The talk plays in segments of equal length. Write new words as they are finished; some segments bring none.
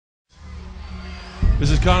This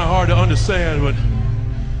is kind of hard to understand, but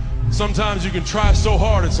sometimes you can try so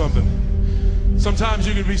hard at something. Sometimes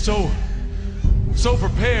you can be so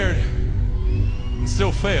prepared and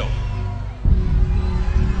still fail.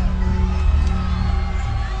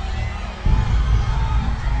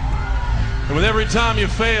 And with every time you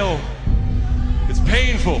fail, it's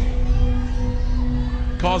painful.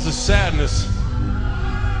 It causes sadness.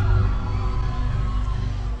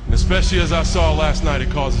 And especially as I saw last night, it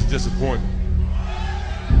causes disappointment.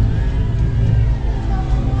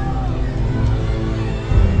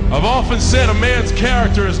 I've often said a man's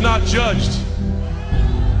character is not judged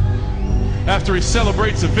after he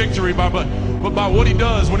celebrates a victory, but by what he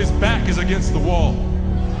does when his back is against the wall.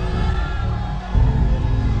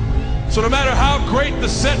 So no matter how great the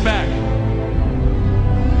setback,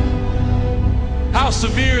 how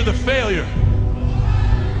severe the failure,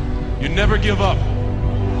 you never give up.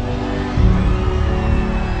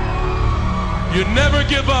 You never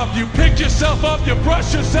give up. You pick yourself up, you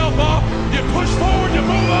brush yourself off, you push forward, you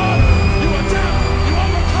move on, you adapt, you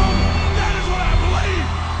overcome. That is what I believe.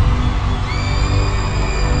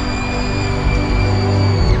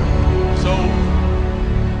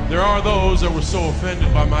 So, there are those that were so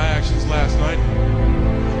offended by my actions last night,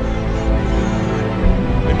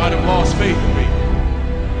 they might have lost faith in me.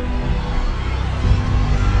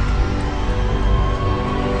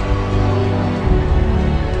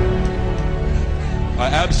 I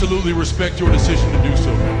absolutely respect your decision to do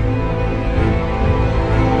so.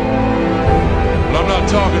 But I'm not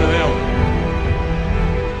talking to them.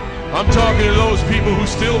 I'm talking to those people who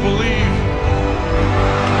still believe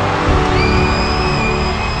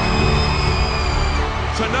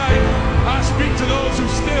tonight. I speak to those who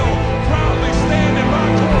still proudly stand in my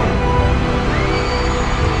corner.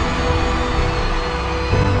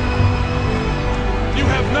 You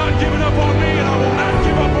have not given up on me, and I will not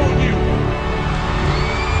give up on you.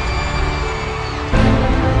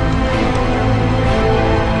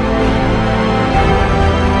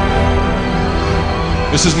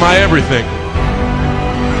 This is my everything.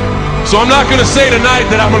 So I'm not gonna say tonight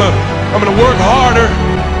that I'm gonna work harder,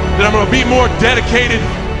 that I'm gonna be more dedicated,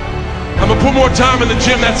 I'm gonna put more time in the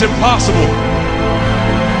gym. That's impossible.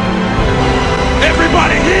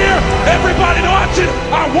 Everybody here, everybody watching,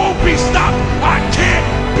 I won't be stopped.